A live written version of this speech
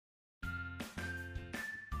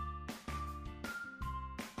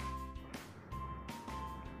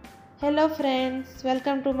Hello friends,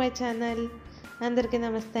 welcome to my channel. అందరికీ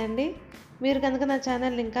నమస్తే అండి. మీరు కనుక నా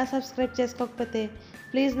ఛానల్ ఇంకా సబ్స్క్రైబ్ చేసుకోకపోతే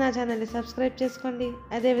ప్లీజ్ నా ఛానల్ని సబ్స్క్రైబ్ చేసుకోండి.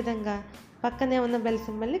 అదేవిధంగా పక్కనే ఉన్న బెల్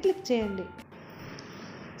సింబల్ని క్లిక్ చేయండి.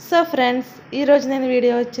 సో ఫ్రెండ్స్, ఈరోజు నేను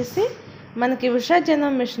వీడియో వచ్చేసి మనకి ఉషా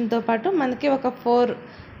జనోమ్ మిషన్తో పాటు మనకి ఒక 4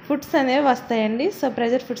 ఫుట్స్ అనేవి వస్తాయండి. సో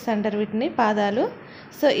ప్రెజర్ ఫుట్స్ అంటారు వీటిని, పాదాలు.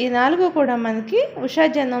 సో ఈ 4 కూడా మనకి ఉషా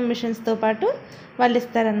జనోమ్ మిషన్స్తో పాటు వాళ్ళు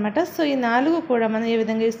ఇస్తారనమాట. సో ఈ 4 కూడా మనం ఏ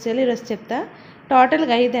విధంగా యూస్ చేయాలి ఈరోజు చెప్తా.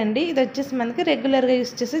 టోటల్గా 5 అండి. ఇది వచ్చేసి మనకి రెగ్యులర్గా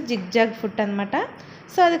యూస్ చేసే జిగ్జాగ్ ఫుట్ అనమాట.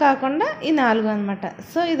 సో అది కాకుండా ఈ 4 అనమాట.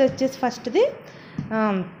 సో ఇది వచ్చేసి ఫస్ట్ది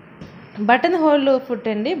బటన్ హోల్ ఫుట్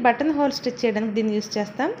అండి. బటన్ హోల్ స్టిచ్ చేయడానికి దీన్ని యూస్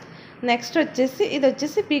చేస్తాం. నెక్స్ట్ వచ్చేసి ఇది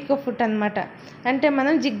వచ్చేసి పీకో ఫుట్ అనమాట. అంటే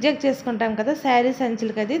మనం జిగ్జాగ్ చేసుకుంటాం కదా శారీ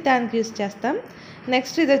సంచులకి, అది దానికి యూస్ చేస్తాం.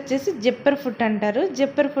 నెక్స్ట్ ఇది వచ్చేసి జిప్పర్ ఫుట్ అంటారు.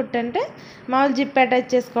 జిప్పర్ ఫుట్ అంటే మామూలు జిప్ అటాచ్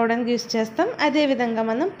చేసుకోవడానికి యూస్ చేస్తాం. అదేవిధంగా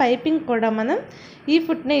మనం పైపింగ్ కూడా మనం ఈ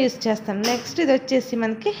ఫుట్నే యూస్ చేస్తాం. నెక్స్ట్ ఇది వచ్చేసి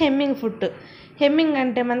మనకి హెమ్మింగ్ ఫుట్. హెమ్మింగ్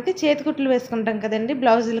అంటే మనకి చేతికుట్లు వేసుకుంటాం కదండి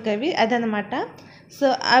బ్లౌజులకి, అవి అదనమాట. సో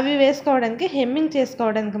అవి వేసుకోవడానికి, హెమ్మింగ్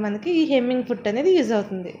చేసుకోవడానికి మనకి ఈ హెమ్మింగ్ ఫుట్ అనేది యూజ్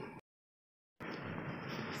అవుతుంది.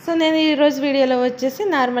 సో నేను ఈరోజు వీడియోలో వచ్చేసి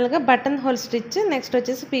నార్మల్గా బటన్ హోల్ స్టిచ్, నెక్స్ట్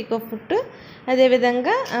వచ్చేసి పీకో ఫుట్,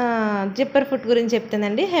 అదేవిధంగా జిప్పర్ ఫుట్ గురించి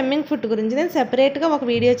చెప్తానండి. హెమ్మింగ్ ఫుట్ గురించి నేను సెపరేట్గా ఒక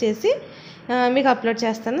వీడియో చేసి మీకు అప్లోడ్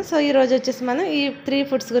చేస్తాను. సో ఈరోజు వచ్చేసి మనం ఈ 3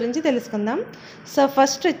 ఫుట్స్ గురించి తెలుసుకుందాం. సో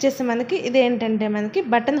ఫస్ట్ వచ్చేసి మనకి ఇదేంటంటే మనకి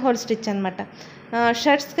బటన్ హోల్ స్టిచ్ అనమాట.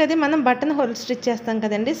 షర్ట్స్కి అది మనం బటన్ హోల్ స్టిచ్ చేస్తాం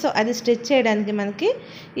కదండి. సో అది స్టిచ్ చేయడానికి మనకి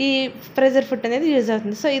ఈ ప్రెజర్ ఫుట్ అనేది యూజ్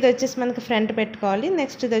అవుతుంది. సో ఇది వచ్చేసి మనకి ఫ్రంట్ పెట్టుకోవాలి,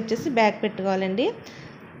 నెక్స్ట్ ఇది వచ్చేసి బ్యాక్ పెట్టుకోవాలండి.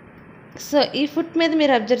 సో ఈ ఫుట్ మీద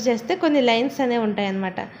మీరు అబ్జర్వ్ చేస్తే కొన్ని లైన్స్ అనేవి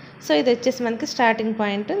ఉంటాయన్నమాట. సో ఇది వచ్చేసి మనకి స్టార్టింగ్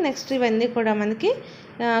పాయింట్. నెక్స్ట్ ఇవన్నీ కూడా మనకి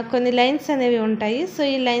కొన్ని లైన్స్ అనేవి ఉంటాయి. సో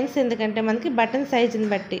ఈ లైన్స్ ఎందుకంటే మనకి బటన్ సైజుని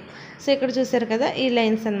బట్టి, సో ఇక్కడ చూసారు కదా ఈ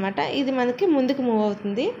లైన్స్ అనమాట, ఇది మనకి ముందుకు మూవ్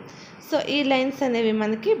అవుతుంది. సో ఈ లైన్స్ అనేవి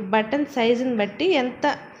మనకి బటన్ సైజుని బట్టి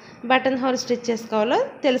ఎంత బటన్ హోల్ స్టిచ్ చేసుకోవాలో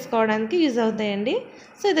తెలుసుకోవడానికి యూజ్ అవుతాయండి.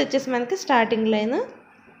 సో ఇది వచ్చేసి మనకి స్టార్టింగ్ లైన్.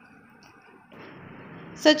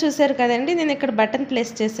 సో చూసారు కదండి, నేను ఇక్కడ బటన్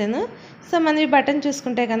ప్లేస్ చేశాను. సో మనం ఈ బటన్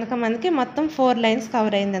చూసుకుంటే కనుక మనకి మొత్తం 4 లైన్స్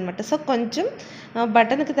కవర్ అయిందనమాట. సో కొంచెం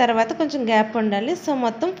బటన్కి తర్వాత కొంచెం గ్యాప్ ఉండాలి. సో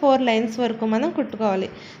మొత్తం 4 లైన్స్ వరకు మనం కుట్టుకోవాలి.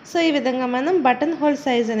 సో ఈ విధంగా మనం బటన్ హోల్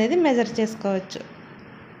సైజ్ అనేది మెజర్ చేసుకోవచ్చు.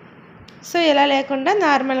 సో ఇలా లేకుండా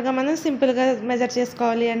నార్మల్గా మనం సింపుల్గా మెజర్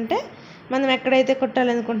చేసుకోవాలి అంటే మనం ఎక్కడైతే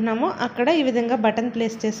కుట్టాలనుకుంటున్నామో అక్కడ ఈ విధంగా బటన్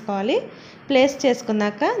ప్లేస్ చేసుకోవాలి. ప్లేస్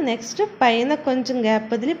చేసుకున్నాక నెక్స్ట్ పైన కొంచెం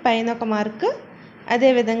గ్యాప్ వదిలి పైన ఒక మార్క్,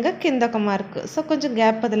 అదేవిధంగా కింద ఒక మార్క్. సో కొంచెం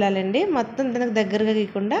గ్యాప్ వదలాలండి, మొత్తం దానికి దగ్గరగా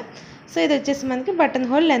గీయకుండా. సో ఇది వచ్చేసి మనకి బటన్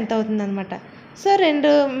హోల్ లెంత్ అవుతుంది అనమాట. సో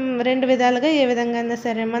రెండు విధాలుగా ఏ విధంగా అయినా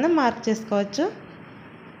సరే మనం మార్క్ చేసుకోవచ్చు.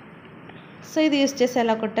 సో ఇది యూస్ చేసి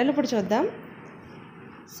ఎలా కుట్టాలి ఇప్పుడు చూద్దాం.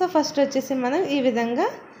 సో ఫస్ట్ వచ్చేసి మనం ఈ విధంగా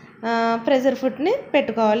ప్రెజర్ ఫుట్ని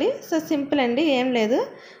పెట్టుకోవాలి. సో సింపుల్ అండి, ఏం లేదు.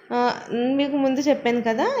 మీకు ముందు చెప్పాను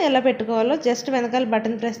కదా ఎలా పెట్టుకోవాలో, జస్ట్ వెనకాల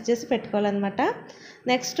బటన్ ప్రెస్ చేసి పెట్టుకోవాలన్నమాట.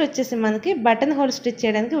 నెక్స్ట్ వచ్చేసి మనకి బటన్ హోల్ స్టిచ్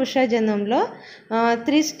చేయడానికి Usha జనోమ్లో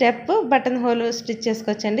 3 step button whole stitch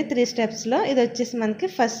చేసుకోవచ్చండి. 3 స్టెప్స్లో ఇది వచ్చేసి మనకి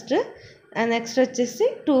ఫస్ట్, నెక్స్ట్ వచ్చేసి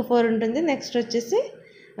 2, 4 ఉంటుంది, నెక్స్ట్ వచ్చేసి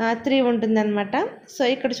 3 ఉంటుంది అనమాట. సో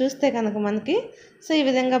ఇక్కడ చూస్తే కనుక మనకి సో ఈ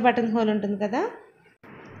విధంగా బటన్ హోల్ ఉంటుంది కదా.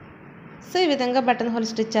 సో ఈ విధంగా బటన్ హోల్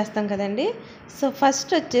స్టిచ్ చేస్తాం కదండి. సో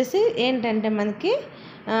ఫస్ట్ వచ్చేసి ఏంటంటే మనకి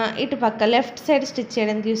ఇటు పక్క లెఫ్ట్ సైడ్ స్టిచ్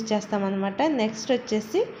చేయడానికి యూస్ చేస్తాం అనమాట. నెక్స్ట్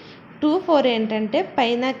వచ్చేసి 2, 4 ఏంటంటే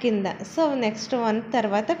పైన కింద. సో నెక్స్ట్ 1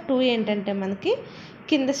 తర్వాత 2 ఏంటంటే మనకి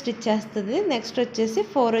కింద స్టిచ్ చేస్తుంది. నెక్స్ట్ వచ్చేసి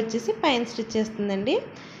 4 వచ్చేసి పైన స్టిచ్ చేస్తుందండి.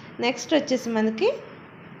 నెక్స్ట్ వచ్చేసి మనకి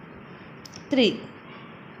 3.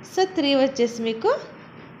 సో 3 వచ్చేసి మీకు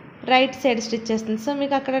రైట్ సైడ్ స్టిచ్ చేస్తుంది. సో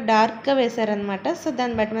మీకు అక్కడ డార్క్గా వేశారనమాట, సో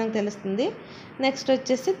దాన్ని బట్టి మనకు తెలుస్తుంది. నెక్స్ట్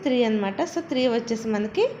వచ్చేసి 3 అనమాట. సో 3 వచ్చేసి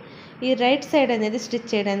మనకి ఈ రైట్ సైడ్ అనేది స్టిచ్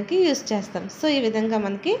చేయడానికి యూస్ చేస్తాం. సో ఈ విధంగా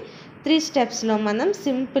మనకి 3 స్టెప్స్లో మనం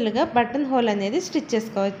సింపుల్గా బటన్ హోల్ అనేది స్టిచ్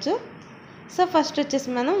చేసుకోవచ్చు. సో ఫస్ట్ వచ్చేసి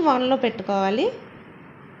మనం 1లో పెట్టుకోవాలి,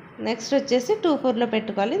 నెక్స్ట్ వచ్చేసి 2, 4లో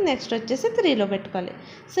పెట్టుకోవాలి, నెక్స్ట్ వచ్చేసి 3లో పెట్టుకోవాలి.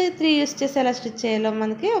 సో ఈ 3 యూస్ చేసి ఎలా స్టిచ్ చేయాలో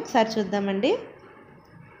మనకి ఒకసారి చూద్దామండి.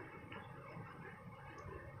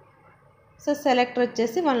 సో సెలెక్టర్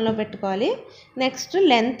వచ్చేసి 1లో పెట్టుకోవాలి. నెక్స్ట్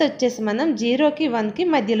లెంత్ వచ్చేసి మనం 0కి 1కి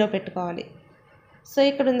మధ్యలో పెట్టుకోవాలి. సో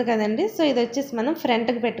ఇక్కడ ఉంది కదండి, సో ఇది వచ్చేసి మనం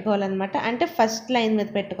ఫ్రంట్కి పెట్టుకోవాలన్నమాట. అంటే ఫస్ట్ లైన్ మీద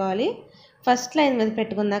పెట్టుకోవాలి. ఫస్ట్ లైన్ మీద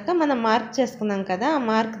పెట్టుకున్నాక మనం మార్క్ చేసుకున్నాం కదా, ఆ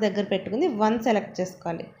మార్క్ దగ్గర పెట్టుకుని 1 సెలెక్ట్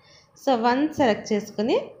చేసుకోవాలి. సో 1 సెలెక్ట్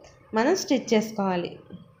చేసుకుని మనం స్టిచ్ చేసుకోవాలి.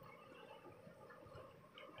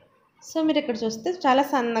 సో మీరు ఇక్కడ చూస్తే చాలా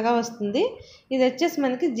సన్నగా వస్తుంది. ఇది వచ్చేసి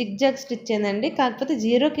మనకి జిగ్జాగ్ స్టిచ్ ఏందండి, కాకపోతే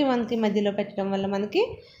 0కి 1కి మధ్యలో పెట్టడం వల్ల మనకి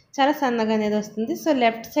చాలా సన్నగా అనేది వస్తుంది. సో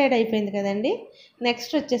లెఫ్ట్ సైడ్ అయిపోయింది కదండి.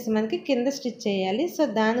 నెక్స్ట్ వచ్చేసి మనకి కింద స్టిచ్ చేయాలి. సో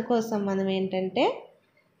దానికోసం మనం ఏంటంటే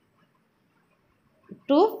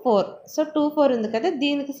 2 4 సో 2 4 ఉంది కదా,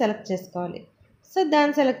 దీనికి సెలెక్ట్ చేసుకోవాలి. సో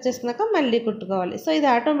దాన్ని సెలెక్ట్ చేసుకున్నాక మళ్ళీ కుట్టుకోవాలి. సో ఇది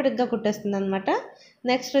ఆటోమేటిక్గా కుట్టేస్తుంది అనమాట.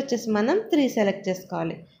 నెక్స్ట్ వచ్చేసి మనం 3 సెలెక్ట్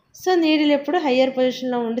చేసుకోవాలి. సో నీడిల్ ఎప్పుడు హయ్యర్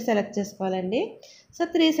పొజిషన్లో ఉండి సెలెక్ట్ చేసుకోవాలండి. సో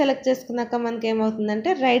 3 సెలెక్ట్ చేసుకున్నాక మనకి ఏమవుతుందంటే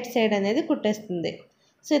రైట్ సైడ్ అనేది కుట్టేస్తుంది.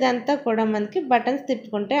 సో ఇదంతా కూడా మనకి బటన్స్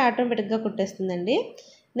తిప్పుకుంటే ఆటోమేటిక్గా కుట్టేస్తుందండి.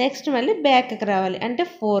 నెక్స్ట్ మళ్ళీ బ్యాక్కి రావాలి. అంటే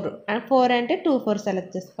 4 అంటే 2 4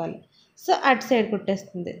 సెలెక్ట్ చేసుకోవాలి. సో అటు సైడ్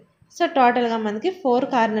కుట్టేస్తుంది. సో టోటల్గా మనకి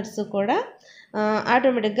 4 కార్నర్స్ కూడా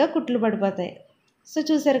ఆటోమేటిక్గా కుట్లు పడిపోతాయి. సో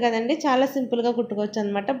చూసారు కదండి, చాలా సింపుల్గా కుట్టుకోవచ్చు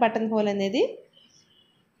అనమాట బటన్ హోల్ అనేది.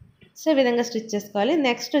 సో ఈ విధంగా స్టిచ్ చేసుకోవాలి.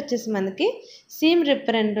 నెక్స్ట్ వచ్చేసి మనకి సీమ్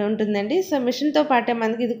రిప్పర్ అని ఉంటుందండి. సో మిషన్తో పాటే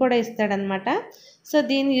మనకి ఇది కూడా ఇస్తాడనమాట. సో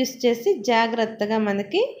దీన్ని యూస్ చేసి జాగ్రత్తగా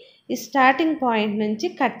మనకి ఈ స్టార్టింగ్ పాయింట్ నుంచి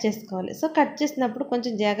కట్ చేసుకోవాలి. సో కట్ చేసినప్పుడు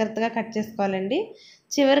కొంచెం జాగ్రత్తగా కట్ చేసుకోవాలండి.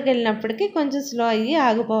 చివరికి వెళ్ళినప్పటికీ కొంచెం స్లో అయ్యి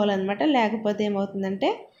ఆగిపోవాలన్నమాట. లేకపోతే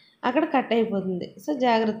ఏమవుతుందంటే అక్కడ కట్ అయిపోతుంది. సో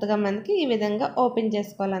జాగ్రత్తగా మనకి ఈ విధంగా ఓపెన్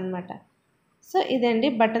చేసుకోవాలన్నమాట. సో ఇదండి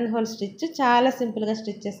బటన్ హోల్ స్టిచ్. చాలా సింపుల్గా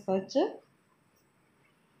స్టిచ్ చేసుకోవచ్చు.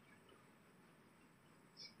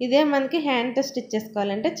 ఇదే మనకి హ్యాండ్తో స్టిచ్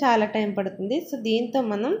చేసుకోవాలంటే చాలా టైం పడుతుంది. సో దీంతో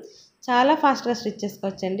మనం చాలా ఫాస్ట్గా స్టిచ్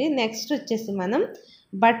చేసుకోవచ్చండి. నెక్స్ట్ వచ్చేసి మనం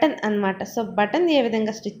బటన్ అన్నమాట. సో బటన్ ఏ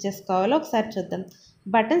విధంగా స్టిచ్ చేసుకోవాలో ఒకసారి చూద్దాం.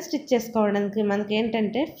 బటన్ స్టిచ్ చేసుకోవడానికి మనకి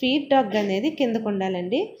ఏంటంటే ఫీడ్ డాగ్ అనేది కిందకు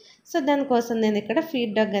ఉండాలండి. సో దానికోసం నేను ఇక్కడ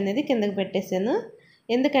ఫీడ్ డాగ్ అనేది కిందకు పెట్టేశాను.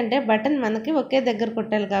 ఎందుకంటే బటన్ మనకి ఒకే దగ్గర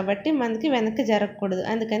కుట్టాలి కాబట్టి మనకి వెనక్కి జరగకూడదు.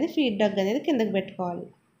 అందుకని ఫీడ్ డాగ్ అనేది కిందకు పెట్టుకోవాలి.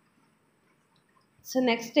 సో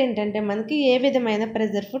నెక్స్ట్ ఏంటంటే మనకి ఏ విధమైన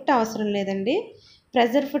ప్రెజర్ ఫుట్ అవసరం లేదండి.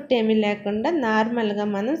 ప్రెజర్ ఫుట్ ఏమీ లేకుండా నార్మల్గా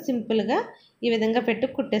మనం సింపుల్గా ఈ విధంగా పెట్టి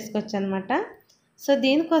కుట్టేసుకోవచ్చు అనమాట. సో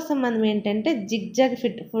దీనికోసం మనం ఏంటంటే జిగ్జాగ్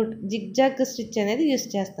స్టిచ్ అనేది యూస్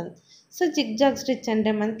చేస్తాం. సో జిగ్జాగ్ స్టిచ్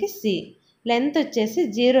అంటే మనకి సి లెంత్ వచ్చేసి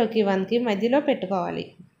 0కి 1కి మధ్యలో పెట్టుకోవాలి.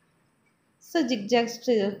 సో జిగ్జాగ్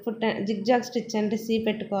స్టిచ్ అంటే సి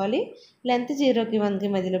పెట్టుకోవాలి. లెంత్ 0కి 1కి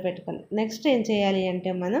మధ్యలో పెట్టుకోవాలి. నెక్స్ట్ ఏం చేయాలి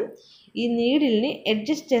అంటే మనం ఈ నీడిల్ని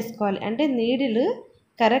అడ్జస్ట్ చేసుకోవాలి. అంటే నీడిల్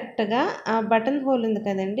కరెక్ట్గా ఆ బటన్ హోల్ ఉంది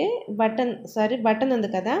కదండి, బటన్ ఉంది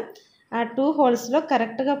కదా, ఆ 2 హోల్స్లో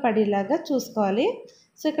కరెక్ట్గా పడేలాగా చూసుకోవాలి.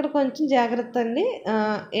 సో ఇక్కడ కొంచెం జాగ్రత్త అండి.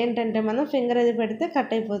 ఏంటంటే మనం ఫింగర్ అది పెడితే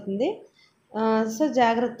కట్ అయిపోతుంది. సో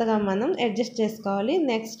జాగ్రత్తగా మనం అడ్జస్ట్ చేసుకోవాలి.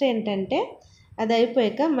 నెక్స్ట్ ఏంటంటే అది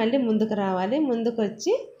అయిపోయాక మళ్ళీ ముందుకు రావాలి. ముందుకు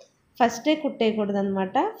వచ్చి ఫస్టే కుట్టేయకూడదు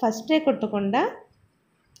అనమాట. ఫస్టే కుట్టకుండా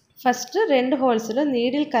ఫస్ట్ 2 హోల్స్లో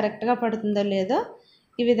నీడిల్ కరెక్ట్గా పడుతుందో లేదో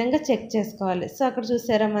ఈ విధంగా చెక్ చేసుకోవాలి. సో అక్కడ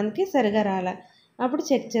చూసారా మనకి సరిగా రాలా, అప్పుడు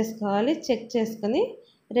చెక్ చేసుకోవాలి. చెక్ చేసుకుని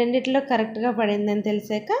రెండిట్లో కరెక్ట్గా పడిందని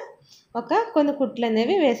తెలిసాక కొన్ని కుట్లు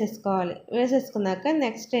అనేవి వేసేసుకోవాలి. వేసేసుకున్నాక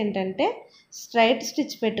నెక్స్ట్ ఏంటంటే స్ట్రైట్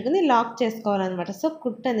స్టిచ్ పెట్టుకుని లాక్ చేసుకోవాలన్నమాట. సో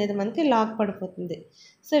కుట్ అనేది మనకి లాక్ పడిపోతుంది.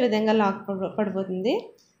 సో ఈ విధంగా లాక్ పడిపోతుంది.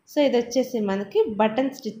 సో ఇది వచ్చేసి మనకి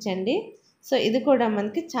బటన్ స్టిచ్ అండి. సో ఇది కూడా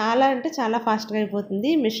మనకి చాలా అంటే చాలా ఫాస్ట్గా అయిపోతుంది.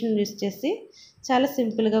 మిషన్ యూస్ చేసి చాలా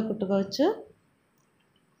సింపుల్గా కుట్టుకోవచ్చు.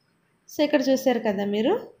 సో ఇక్కడ చూసారు కదా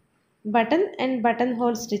మీరు, button and button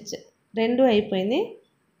whole stitch 2 అయిపోయినాయి.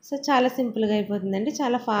 సో చాలా సింపుల్గా అయిపోతుందండి,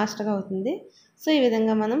 చాలా ఫాస్ట్గా అవుతుంది. సో ఈ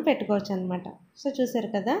విధంగా మనం పెట్టుకోవచ్చు అనమాట. సో చూసారు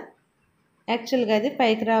కదా, యాక్చువల్గా అది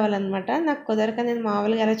పైకి రావాలన్నమాట. నాకు కుదరక నేను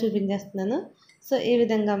మామూలుగా ఎలా చూపించేస్తున్నాను. సో ఈ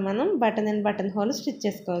విధంగా మనం button and button whole stitch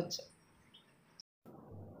చేసుకోవచ్చు.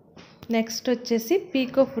 నెక్స్ట్ వచ్చేసి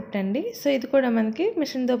పీకో ఫుట్ అండి. సో ఇది కూడా మనకి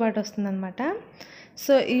మిషన్తో పాటు వస్తుందన్నమాట.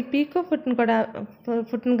 సో ఈ పీకో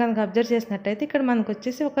ఫుట్ని కనుక అబ్జర్వ్ చేసినట్టయితే ఇక్కడ మనకు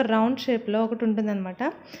వచ్చేసి ఒక రౌండ్ షేప్లో ఒకటి ఉంటుందన్నమాట.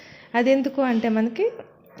 అది ఎందుకు అంటే మనకి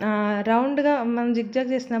రౌండ్గా మనం జిగ్జాగ్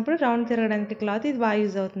చేసినప్పుడు రౌండ్ తిరగడానికి క్లాత్ ఇది బాగా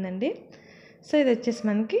యూజ్ అవుతుందండి. సో ఇది వచ్చేసి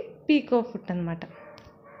మనకి పీకో ఫుట్ అనమాట.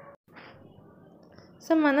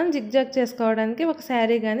 సో మనం జిగ్జాగ్ చేసుకోవడానికి ఒక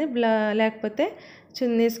శారీ కానీ లేకపోతే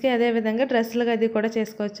చున్నీస్కి, అదేవిధంగా డ్రెస్సులుగా అది కూడా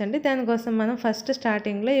చేసుకోవచ్చండి. దానికోసం మనం ఫస్ట్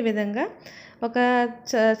స్టార్టింగ్లో ఈ విధంగా ఒక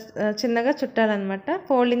చిన్నగా చుట్టాలన్నమాట.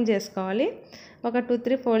 ఫోల్డింగ్ చేసుకోవాలి. ఒక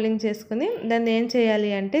 2-3 ఫోల్డింగ్ చేసుకుని దాన్ని ఏం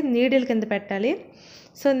చేయాలి అంటే నీడిల్ కింద పెట్టాలి.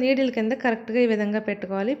 సో నీడిల్ కింద కరెక్ట్గా ఈ విధంగా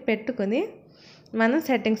పెట్టుకోవాలి. పెట్టుకుని మనం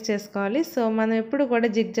సెట్టింగ్స్ చేసుకోవాలి. సో మనం ఎప్పుడు కూడా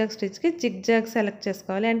జిగ్జాగ్ స్టిచ్కి జిగ్జాగ్ సెలెక్ట్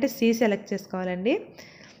చేసుకోవాలి. అంటే సి సెలెక్ట్ చేసుకోవాలండి.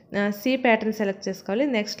 సి ప్యాటర్న్ సెలెక్ట్ చేసుకోవాలి.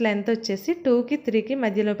 నెక్స్ట్ లెంత్ వచ్చేసి 2కి 3కి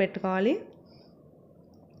మధ్యలో పెట్టుకోవాలి.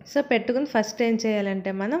 సో పెట్టుకుని ఫస్ట్ ఏం చేయాలంటే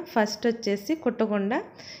మనం ఫస్ట్ వచ్చేసి కుట్టకుండా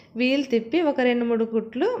వీల్ తిప్పి ఒక 2-3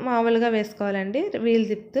 కుట్లు మామూలుగా వేసుకోవాలండి, వీల్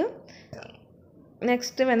తిప్పుతూ.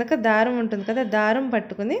 నెక్స్ట్ వెనక దారం ఉంటుంది కదా, దారం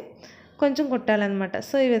పట్టుకుని కొంచెం కుట్టాలన్నమాట.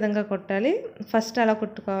 సో ఈ విధంగా కుట్టాలి. ఫస్ట్ అలా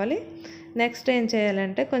కుట్టుకోవాలి. నెక్స్ట్ ఏం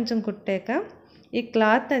చేయాలంటే కొంచెం కుట్టాక ఈ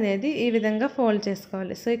క్లాత్ అనేది ఈ విధంగా ఫోల్డ్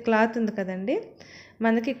చేసుకోవాలి. సో ఈ క్లాత్ ఉంది కదండి,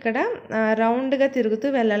 మనకి ఇక్కడ రౌండ్గా తిరుగుతూ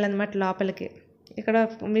వెళ్ళాలన్నమాట లోపలికి. ఇక్కడ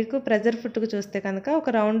మీకు ప్రెజర్ ఫుట్కు చూస్తే కనుక ఒక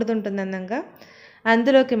రౌండ్ది ఉంటుంది అందంగా,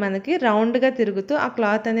 అందులోకి మనకి రౌండ్గా తిరుగుతూ ఆ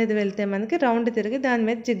క్లాత్ అనేది వెళ్తే మనకి రౌండ్ తిరిగి దాని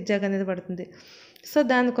మీద జిగ్జాగ్ అనేది పడుతుంది. సో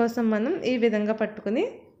దానికోసం మనం ఈ విధంగా పట్టుకుని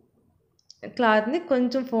క్లాత్ని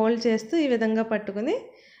కొంచెం ఫోల్డ్ చేస్తూ ఈ విధంగా పట్టుకుని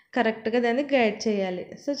కరెక్ట్గా దాన్ని గైడ్ చేయాలి.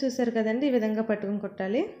 సో చూసారు కదండి, ఈ విధంగా పట్టుకుని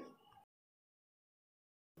కుట్టాలి.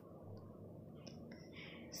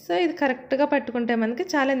 సో ఇది కరెక్ట్గా పట్టుకుంటే మనకి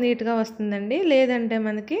చాలా నీట్గా వస్తుందండి, లేదంటే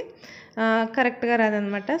మనకి కరెక్ట్గా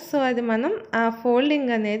రాదనమాట. సో అది మనం ఆ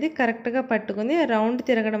ఫోల్డింగ్ అనేది కరెక్ట్గా పట్టుకుని రౌండ్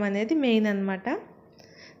తిరగడం అనేది మెయిన్ అనమాట.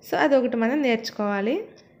 సో అదొకటి మనం నేర్చుకోవాలి.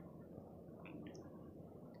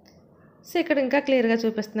 సో ఇక్కడ ఇంకా క్లియర్గా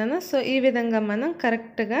చూపిస్తున్నాను. సో ఈ విధంగా మనం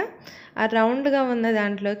కరెక్ట్గా ఆ రౌండ్గా ఉన్న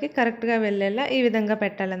దాంట్లోకి కరెక్ట్గా వెళ్ళేలా ఈ విధంగా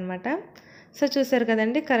పెట్టాలన్నమాట. సో చూసారు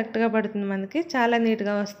కదండి, కరెక్ట్గా పడుతుంది, మనకి చాలా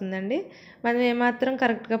నీట్గా వస్తుందండి. మనం ఏమాత్రం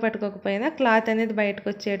కరెక్ట్గా పట్టుకోకపోయినా క్లాత్ అనేది బయటకు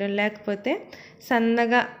వచ్చేయడం, లేకపోతే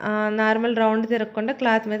సన్నగా నార్మల్ రౌండ్ తిరగకుండా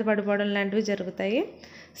క్లాత్ మీద పడిపోవడం లాంటివి జరుగుతాయి.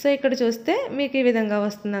 సో ఇక్కడ చూస్తే మీకు ఈ విధంగా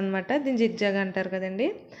వస్తుంది అనమాట. దీన్ని జిగ్జాగ్ అంటారు కదండి,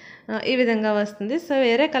 ఈ విధంగా వస్తుంది. సో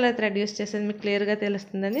వేరే కలర్ థ్రెడ్ యూస్ చేసేది మీకు క్లియర్గా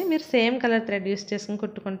తెలుస్తుందని మీరు సేమ్ కలర్ థ్రెడ్ యూస్ చేసుకుని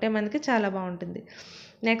కుట్టుకుంటే మనకి చాలా బాగుంటుంది.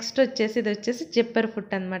 నెక్స్ట్ వచ్చేసి ఇది వచ్చేసి జిప్పర్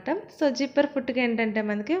ఫుట్ అనమాట. సో జిప్పర్ ఫుట్కి ఏంటంటే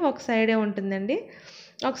మనకి ఒక సైడే ఉంటుందండి,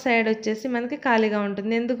 ఒక సైడ్ వచ్చేసి మనకి ఖాళీగా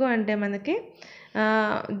ఉంటుంది. ఎందుకు అంటే మనకి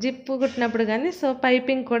జిప్పు కుట్టినప్పుడు కానీ సో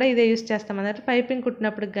పైపింగ్ కూడా ఇదే యూస్ చేస్తాం అన్నట్టు. పైపింగ్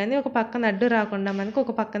కుట్టినప్పుడు కానీ ఒక పక్కన అడ్డు రాకుండా మనకు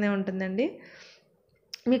ఒక పక్కనే ఉంటుందండి.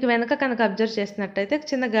 మీకు వెనక కనుక అబ్జర్వ్ చేసినట్టయితే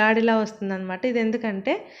చిన్న గాడిలా వస్తుందన్నమాట. ఇది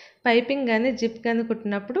ఎందుకంటే పైపింగ్ కానీ జిప్ కానీ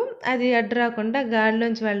కుట్టినప్పుడు అది అడ్డు రాకుండా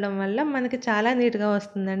గాడిలోంచి వెళ్ళడం వల్ల మనకి చాలా నీట్గా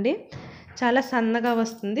వస్తుందండి, చాలా సన్నగా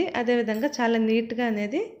వస్తుంది. అదేవిధంగా చాలా నీట్గా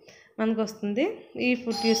అనేది మనకు వస్తుంది ఈ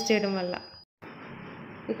ఫుట్ యూస్ చేయడం వల్ల.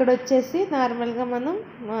 ఇక్కడ వచ్చేసి నార్మల్గా మనం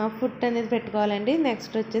ఫుట్ అనేది పెట్టుకోవాలండి.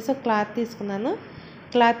 నెక్స్ట్ వచ్చేసి ఒక క్లాత్ తీసుకున్నాను.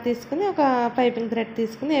 క్లాత్ తీసుకుని ఒక పైపింగ్ థ్రెడ్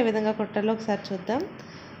తీసుకుని ఏ విధంగా కుట్టాలో ఒకసారి చూద్దాం.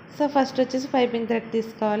 సో ఫస్ట్ వచ్చేసి పైపింగ్ థ్రెడ్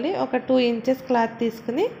తీసుకోవాలి. ఒక 2 ఇంచెస్ క్లాత్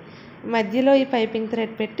తీసుకుని మధ్యలో ఈ పైపింగ్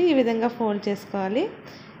థ్రెడ్ పెట్టి ఈ విధంగా ఫోల్డ్ చేసుకోవాలి.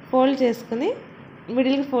 ఫోల్డ్ చేసుకుని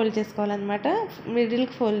మిడిల్కి ఫోల్డ్ చేసుకోవాలన్నమాట.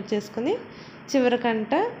 మిడిల్కి ఫోల్డ్ చేసుకుని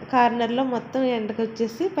చివరికంట కార్నర్లో మొత్తం ఎండకు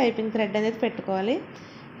వచ్చేసి పైపింగ్ థ్రెడ్ అనేది పెట్టుకోవాలి.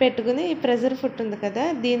 పెట్టుకుని ఈ ప్రెజర్ ఫుట్ ఉంది కదా,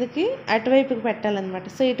 దీనికి అటువైపుకి పెట్టాలన్నమాట.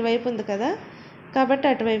 సో ఇటువైపు ఉంది కదా కాబట్టి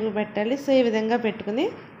అటువైపుకి పెట్టాలి. సో ఈ విధంగా పెట్టుకుని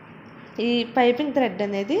ఈ పైపింగ్ థ్రెడ్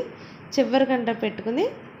అనేది చివరికంట పెట్టుకుని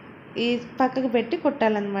ఈ పక్కకు పెట్టి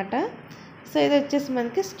కుట్టాలన్నమాట. సో ఇది వచ్చేసి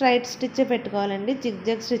మనకి స్ట్రైట్ స్టిచ్చే పెట్టుకోవాలండి,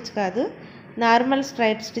 జిగ్జాగ్ స్టిచ్ కాదు. నార్మల్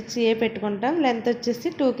స్ట్రైట్ స్టిచ్ పెట్టుకుంటాం. లెంత్ వచ్చేసి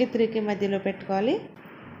 2కి 3కి మధ్యలో పెట్టుకోవాలి.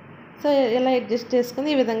 సో ఇలా అడ్జస్ట్ చేసుకుని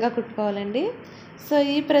ఈ విధంగా కుట్టుకోవాలండి. సో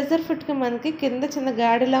ఈ ప్రెజర్ ఫుట్కి మనకి కింద చిన్న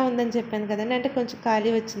గాడిలా ఉందని చెప్పాను కదండి, అంటే కొంచెం ఖాళీ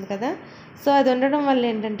వచ్చింది కదా. సో అది ఉండడం వల్ల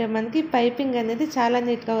ఏంటంటే మనకి పైపింగ్ అనేది చాలా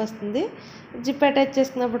నీట్గా వస్తుంది. జిప్ అటాచ్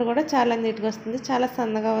చేసుకున్నప్పుడు కూడా చాలా నీట్గా వస్తుంది, చాలా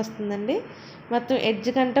సన్నగా వస్తుందండి. మొత్తం ఎడ్జ్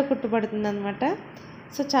కంటే కుట్టుపడుతుంది అనమాట.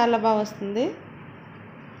 సో చాలా బాగా వస్తుంది.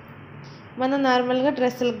 మనం నార్మల్గా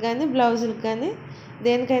డ్రెస్సులకు కానీ బ్లౌజులకు కానీ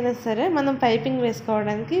దేనికైనా సరే మనం పైపింగ్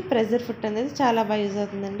వేసుకోవడానికి ప్రెజర్ ఫుట్ అనేది చాలా బాగా యూజ్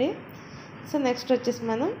అవుతుందండి. సో నెక్స్ట్ వచ్చేసి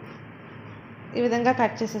మనం ఈ విధంగా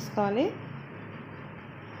కట్ చేసేసుకోవాలి.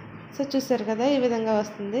 సో చూసారు కదా, ఈ విధంగా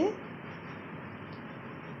వస్తుంది.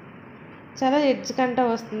 చాలా ఎడ్జ్ కంట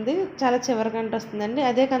వస్తుంది, చాలా చివరి కంట వస్తుందండి.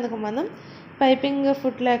 అదే కనుక మనం పైపింగ్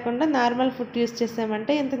ఫుట్ లేకుండా నార్మల్ ఫుట్ యూస్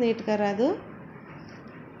చేసామంటే ఇంత నీట్గా రాదు.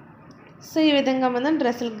 సో ఈ విధంగా మనం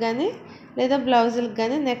డ్రెస్సులకు కానీ లేదా బ్లౌజులకు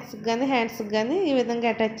కానీ నెక్స్కి కానీ హ్యాండ్స్కి కానీ ఈ విధంగా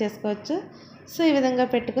అటాచ్ చేసుకోవచ్చు. సో ఈ విధంగా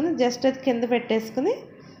పెట్టుకుని జస్ట్ అది కింద పెట్టేసుకుని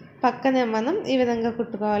పక్కనే మనం ఈ విధంగా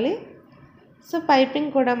కుట్టుకోవాలి. సో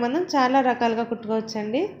పైపింగ్ కూడా మనం చాలా రకాలుగా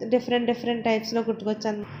కుట్టుకోవచ్చండి, డిఫరెంట్ టైప్స్లో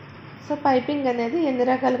కుట్టుకోవచ్చు. సో పైపింగ్ అనేది ఎన్ని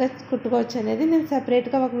రకాలుగా కుట్టుకోవచ్చు అనేది నేను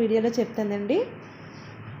సపరేట్గా ఒక వీడియోలో చెప్తానండి.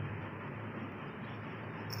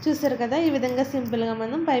 చూసారు కదా, ఈ విధంగా సింపుల్గా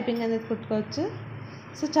మనం పైపింగ్ అనేది కుట్టుకోవచ్చు.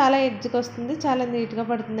 సో చాలా ఎడ్జ్కి వస్తుంది, చాలా నీట్గా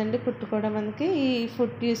పడుతుందండి కుట్టుకోవడం మనకి ఈ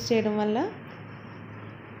ఫుట్ యూస్ చేయడం వల్ల.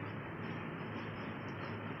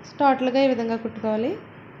 టోటల్గా ఈ విధంగా కుట్టుకోవాలి.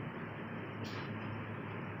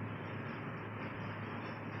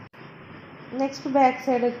 నెక్స్ట్ బ్యాక్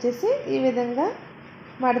సైడ్ వచ్చేసి ఈ విధంగా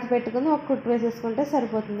మడత పెట్టుకుని ఒక కుట్టు వేసేసుకుంటే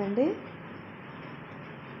సరిపోతుందండి.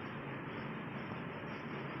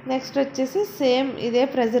 నెక్స్ట్ వచ్చేసి సేమ్ ఇదే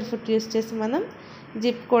ప్రెజర్ ఫుట్ యూస్ చేసి మనం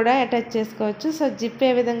జిప్ కూడా అటాచ్ చేసుకోవచ్చు. సో జిప్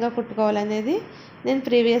ఏ విధంగా కుట్టుకోవాలనేది నేను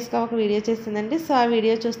ప్రీవియస్గా ఒక వీడియో చేసిందండి. సో ఆ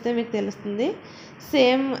వీడియో చూస్తే మీకు తెలుస్తుంది.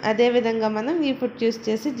 సేమ్ అదే విధంగా మనం ఈ ఫుట్ యూస్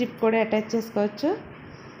చేసి జిప్ కూడా అటాచ్ చేసుకోవచ్చు.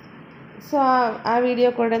 సో ఆ వీడియో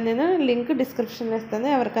కూడా నేను లింక్ డిస్క్రిప్షన్లో ఇస్తాను,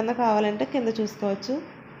 ఎవరికన్నా కావాలంటే కింద చూసుకోవచ్చు.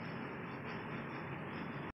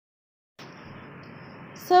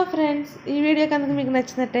 సో ఫ్రెండ్స్, ఈ వీడియో కనుక మీకు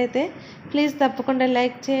నచ్చినట్టయితే ప్లీజ్ తప్పకుండా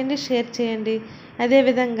లైక్ చేయండి, షేర్ చేయండి.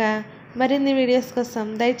 అదేవిధంగా మరిన్ని వీడియోస్ కోసం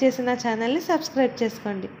దయచేసి నా ఛానల్ని సబ్స్క్రైబ్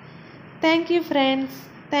చేసుకోండి. Thank you friends.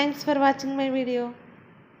 Thanks for watching my video.